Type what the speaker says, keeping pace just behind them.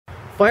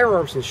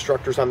Firearms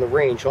instructors on the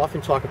range often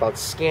talk about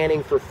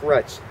scanning for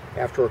threats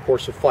after a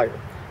course of fire.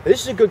 Now, this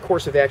is a good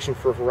course of action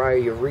for a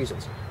variety of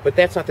reasons, but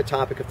that's not the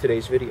topic of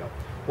today's video.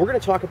 We're going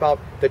to talk about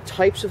the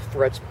types of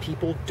threats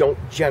people don't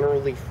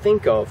generally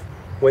think of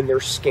when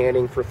they're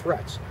scanning for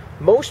threats.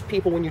 Most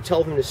people, when you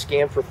tell them to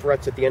scan for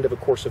threats at the end of a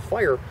course of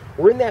fire,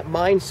 we're in that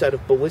mindset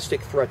of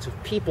ballistic threats,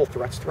 of people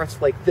threats,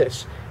 threats like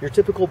this, your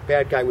typical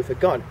bad guy with a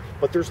gun.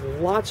 But there's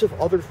lots of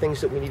other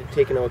things that we need to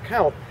take into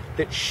account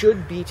that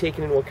should be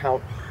taken into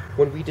account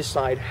when we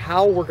decide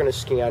how we're going to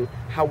scan,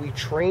 how we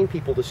train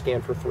people to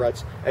scan for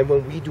threats, and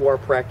when we do our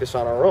practice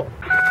on our own.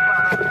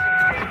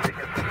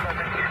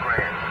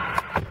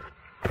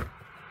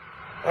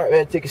 All right,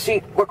 man, take a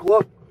seat, buckle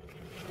up.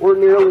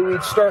 Ordinarily,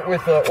 we'd start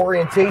with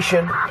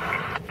orientation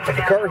of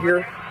the car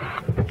here,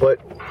 but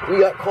we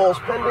got calls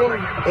pending,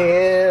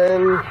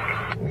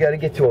 and we got to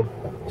get to them.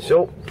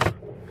 So,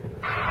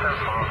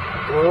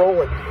 we're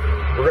rolling.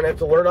 We're going to have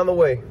to learn on the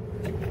way.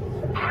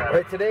 All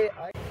right,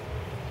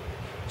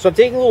 So I'm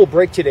taking a little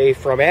break today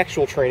from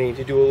actual training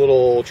to do a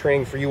little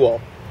training for you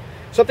all.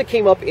 Something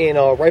came up in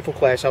a rifle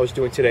class I was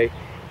doing today,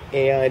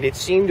 and it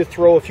seemed to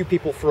throw a few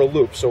people for a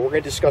loop, so we're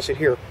going to discuss it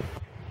here.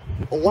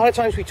 A lot of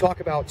times we talk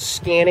about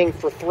scanning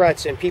for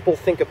threats, and people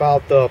think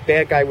about the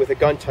bad guy with a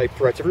gun type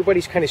threats.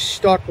 Everybody's kind of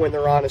stuck when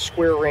they're on a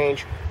square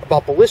range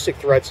about ballistic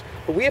threats,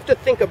 but we have to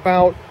think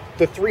about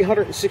the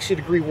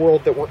 360-degree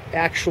world that we're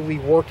actually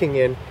working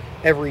in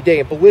every day.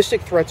 And ballistic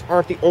threats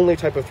aren't the only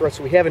type of threats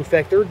we have. In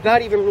fact, they're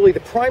not even really the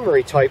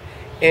primary type.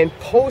 And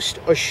post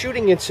a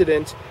shooting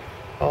incident,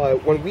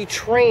 when we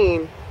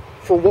train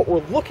for what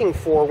we're looking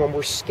for, when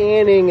we're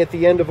scanning at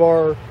the end of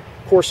our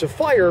course of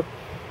fire,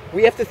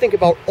 we have to think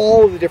about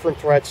all of the different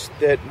threats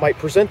that might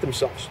present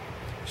themselves.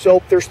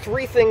 So there's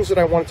three things that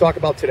I want to talk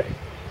about today.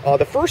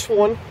 The first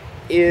one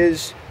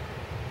is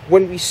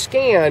when we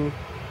scan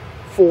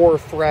for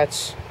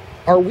threats,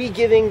 are we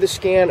giving the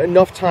scan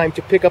enough time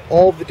to pick up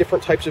all of the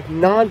different types of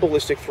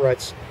non-ballistic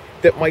threats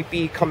that might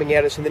be coming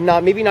at us,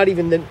 and maybe not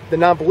even the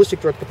non-ballistic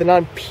threats, but the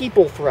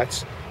non-people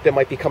threats that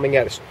might be coming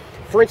at us.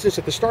 For instance,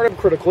 at the start of a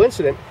critical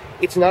incident,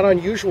 it's not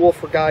unusual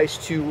for guys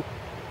to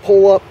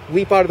pull up,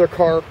 leap out of their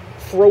car,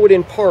 throw it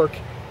in park,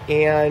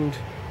 and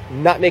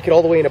not make it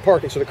all the way into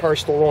park, and so the car is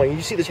still rolling.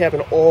 You see this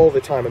happen all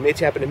the time. I mean, it's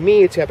happened to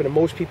me, it's happened to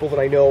most people that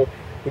I know.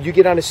 When you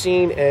get on a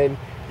scene and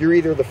you're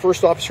either the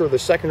first officer or the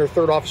second or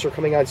third officer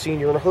coming on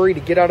scene, you're in a hurry to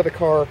get out of the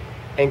car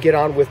and get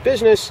on with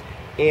business,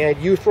 and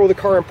you throw the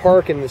car in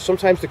park, and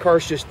sometimes the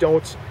cars just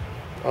don't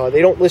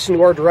listen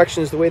to our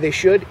directions the way they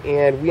should,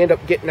 and we end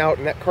up getting out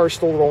and that car's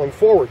still rolling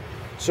forward.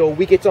 So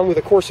we get done with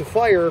a course of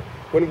fire.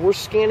 When we're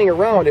scanning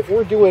around, if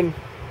we're doing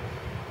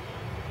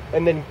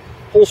and then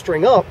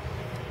holstering up,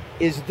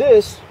 is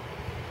this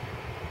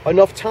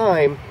enough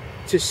time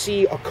to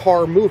see a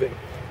car moving?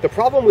 The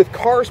problem with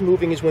cars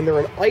moving is when they're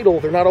in idle,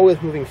 they're not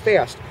always moving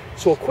fast.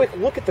 So a quick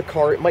look at the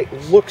car, it might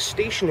look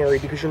stationary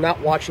because you're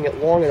not watching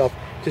it long enough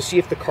to see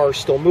if the car is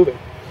still moving.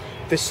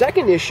 The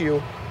second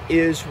issue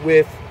is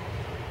with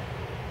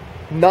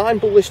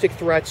non-ballistic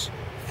threats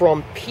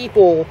from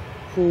people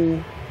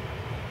who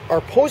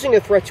are posing a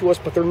threat to us,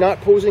 but they're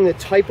not posing the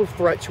type of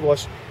threat to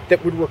us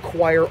that would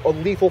require a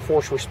lethal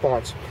force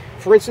response.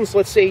 For instance,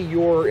 let's say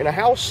you're in a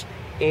house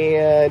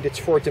and it's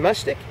for a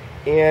domestic,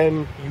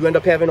 and you end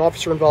up having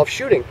officer-involved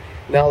shooting.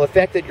 Now, the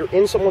fact that you're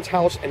in someone's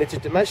house and it's a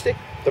domestic,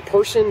 the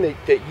person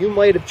that you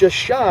might have just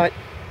shot,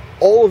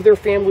 all of their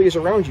family is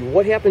around you.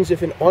 What happens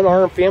if an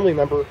unarmed family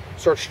member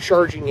starts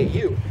charging at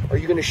you? Are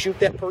you going to shoot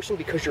that person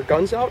because your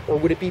gun's out, or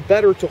would it be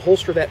better to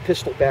holster that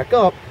pistol back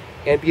up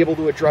and be able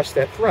to address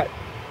that threat?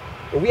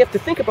 And we have to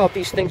think about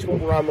these things when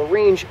we're on the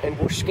range and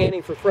we're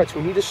scanning for threats.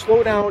 We need to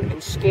slow down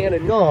and scan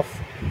enough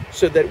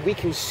so that we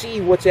can see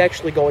what's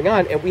actually going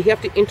on, and we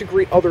have to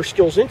integrate other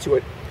skills into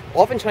it.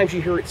 Oftentimes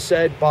you hear it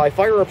said by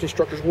firearms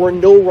instructors, we're in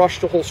no rush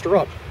to holster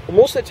up. Well,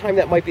 most of the time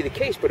that might be the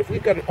case, but if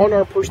we've got an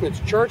unarmed person that's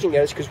charging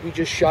at us because we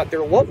just shot their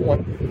loved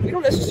one, we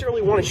don't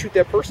necessarily want to shoot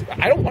that person.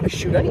 I don't want to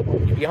shoot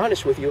anyone, to be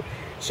honest with you.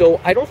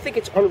 So I don't think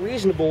it's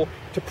unreasonable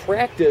to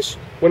practice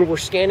when we're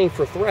scanning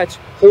for threats,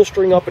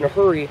 holstering up in a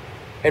hurry,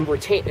 and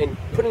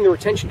putting the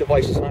retention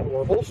devices onto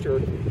our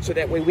holster, so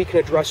that way we can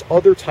address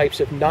other types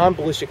of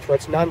non-ballistic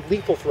threats,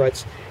 non-lethal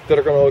threats that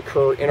are going to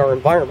occur in our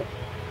environment.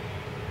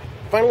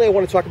 Finally, I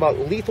want to talk about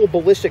lethal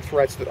ballistic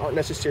threats that aren't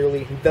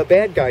necessarily the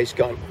bad guy's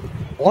gun.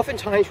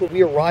 Oftentimes when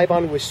we arrive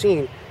onto a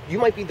scene, you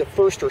might be the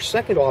first or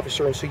second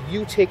officer, and so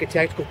you take a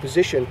tactical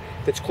position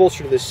that's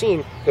closer to the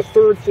scene. The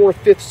third, fourth,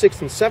 fifth,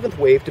 sixth, and seventh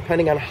wave,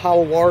 depending on how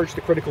large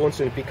the critical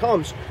incident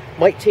becomes,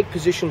 might take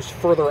positions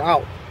further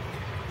out.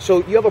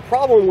 So you have a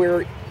problem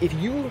where if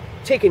you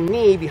take a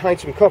knee behind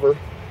some cover,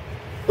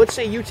 let's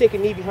say you take a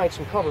knee behind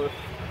some cover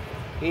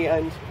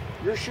and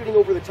you're shooting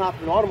over the top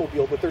of an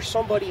automobile, but there's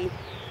somebody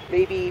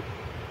maybe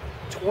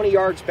 20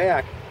 yards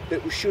back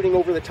that was shooting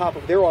over the top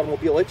of their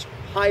automobile. It's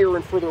higher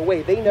and further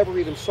away. They never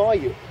even saw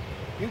you.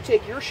 You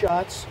take your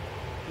shots,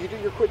 you do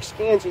your quick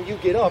scans, and you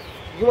get up,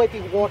 you might be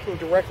walking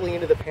directly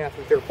into the path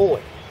of their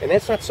bullet. And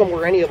that's not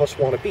somewhere any of us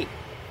want to be.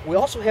 We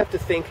also have to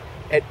think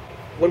at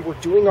when we're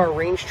doing our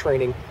range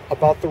training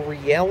about the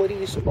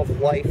realities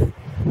of life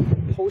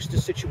post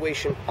a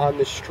situation on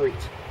the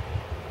street.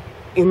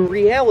 In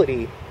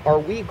reality, are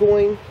we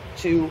going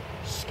to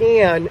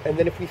scan and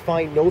then if we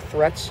find no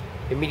threats,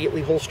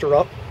 immediately holster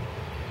up?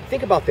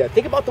 Think about that.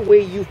 Think about the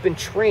way you've been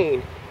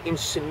trained in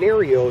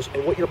scenarios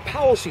and what your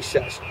policy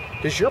says.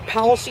 Does your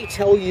policy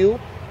tell you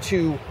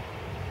to,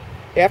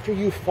 after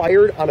you've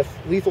fired on a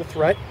lethal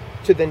threat,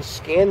 to then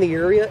scan the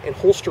area and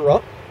holster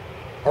up?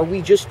 Are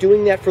we just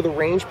doing that for the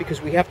range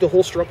because we have to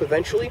holster up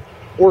eventually?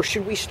 Or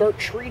should we start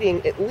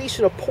treating, at least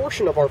in a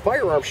portion of our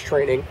firearms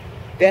training,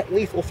 that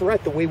lethal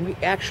threat the way we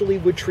actually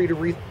would treat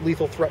a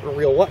lethal threat in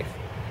real life?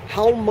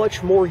 How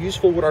much more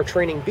useful would our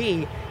training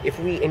be if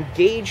we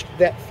engaged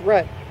that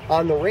threat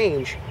on the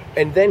range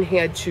and then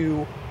had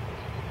to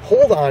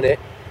hold on it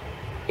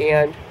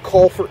and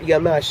call for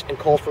EMS and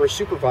call for a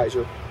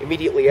supervisor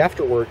immediately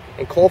afterward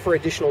and call for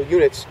additional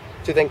units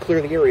to then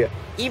clear the area,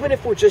 even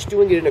if we're just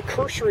doing it in a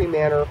cursory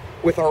manner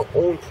with our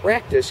own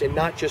practice and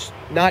not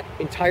the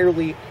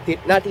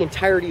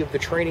entirety of the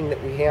training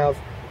that we have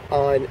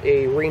on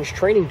a range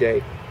training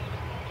day?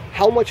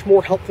 How much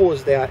more helpful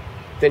is that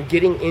than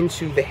getting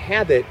into the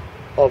habit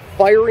of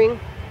firing,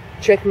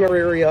 checking our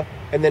area,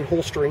 and then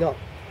holstering up?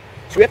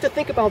 So we have to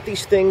think about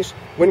these things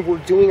when we're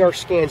doing our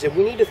scans, and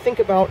we need to think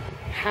about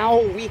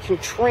how we can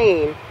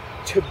train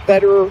to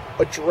better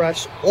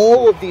address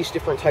all of these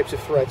different types of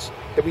threats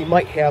that we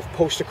might have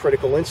post a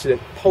critical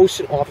incident, post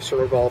an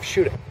officer-involved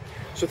shooting.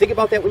 So think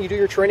about that when you do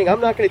your training. I'm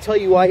not going to tell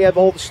you I have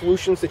all the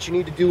solutions that you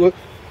need to do a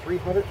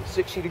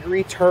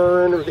 360-degree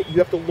turn, or that you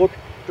have to look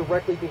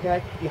directly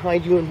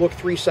behind you and look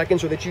 3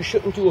 seconds, or that you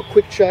shouldn't do a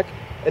quick check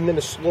and then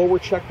a slower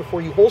check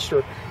before you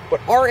holster. But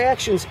our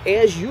actions,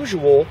 as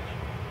usual,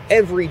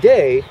 every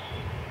day,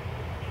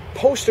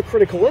 post a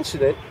critical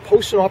incident,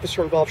 post an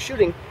officer-involved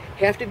shooting,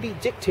 have to be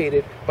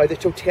dictated by the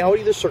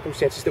totality of the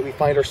circumstances that we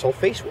find ourselves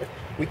faced with.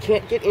 We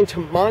can't get into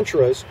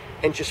mantras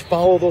and just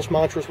follow those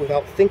mantras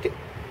without thinking.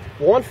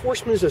 Law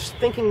enforcement is a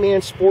thinking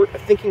man's sport, a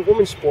thinking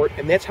woman's sport,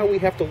 and that's how we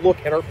have to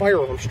look at our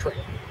firearms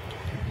training.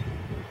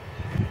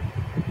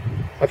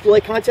 If you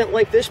like content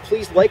like this,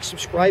 please like,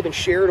 subscribe, and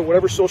share to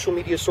whatever social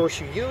media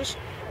source you use.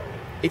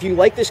 If you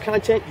like this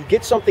content, you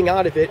get something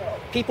out of it,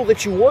 people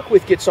that you work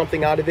with get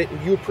something out of it,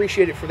 and you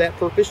appreciate it for that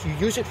purpose, you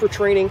use it for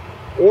training,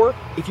 or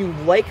if you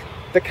like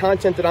the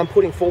content that I'm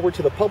putting forward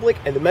to the public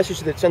and the message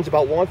that it sends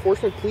about law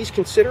enforcement, please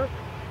consider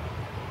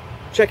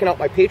checking out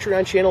my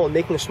Patreon channel and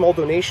making a small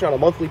donation on a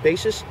monthly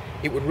basis.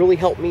 It would really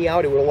help me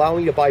out. It would allow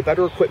me to buy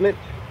better equipment,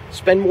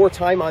 spend more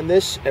time on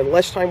this, and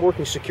less time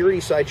working security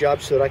side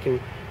jobs so that I can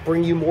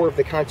bring you more of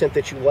the content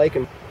that you like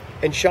and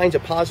shines a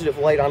positive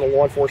light on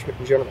law enforcement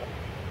in general.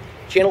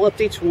 Channel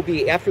updates will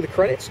be after the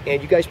credits,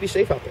 and you guys be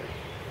safe out there.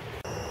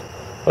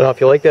 Well, now,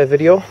 if you like that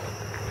video,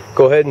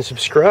 go ahead and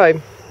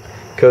subscribe,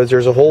 because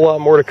there's a whole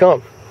lot more to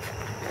come.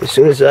 As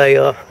soon as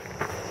I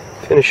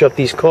finish up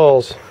these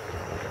calls,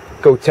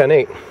 go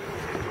 10-8.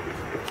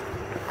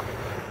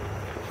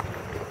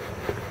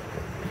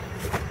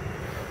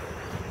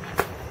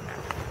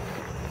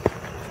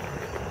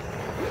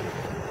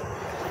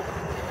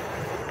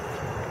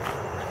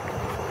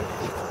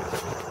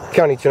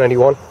 County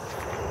 291.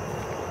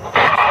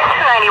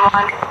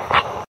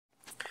 291.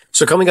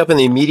 So coming up in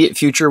the immediate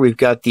future, we've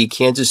got the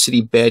Kansas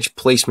City badge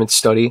placement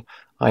study.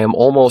 I am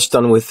almost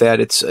done with that.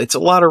 It's a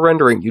lot of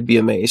rendering, you'd be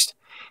amazed.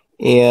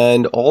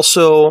 And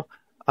also,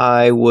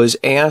 I was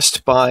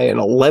asked by an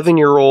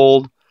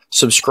 11-year-old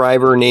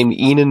subscriber named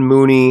Enan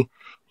Mooney.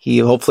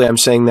 Hopefully I'm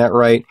saying that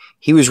right.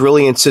 He was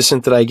really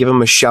insistent that I give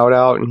him a shout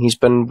out, and he's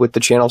been with the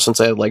channel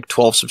since I had like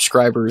 12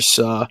 subscribers.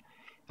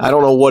 I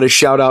don't know what a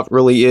shout out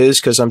really is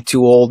because I'm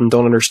too old and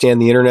don't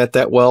understand the internet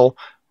that well,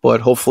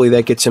 but hopefully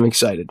that gets him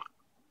excited.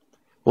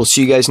 We'll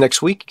see you guys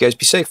next week. You guys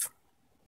be safe.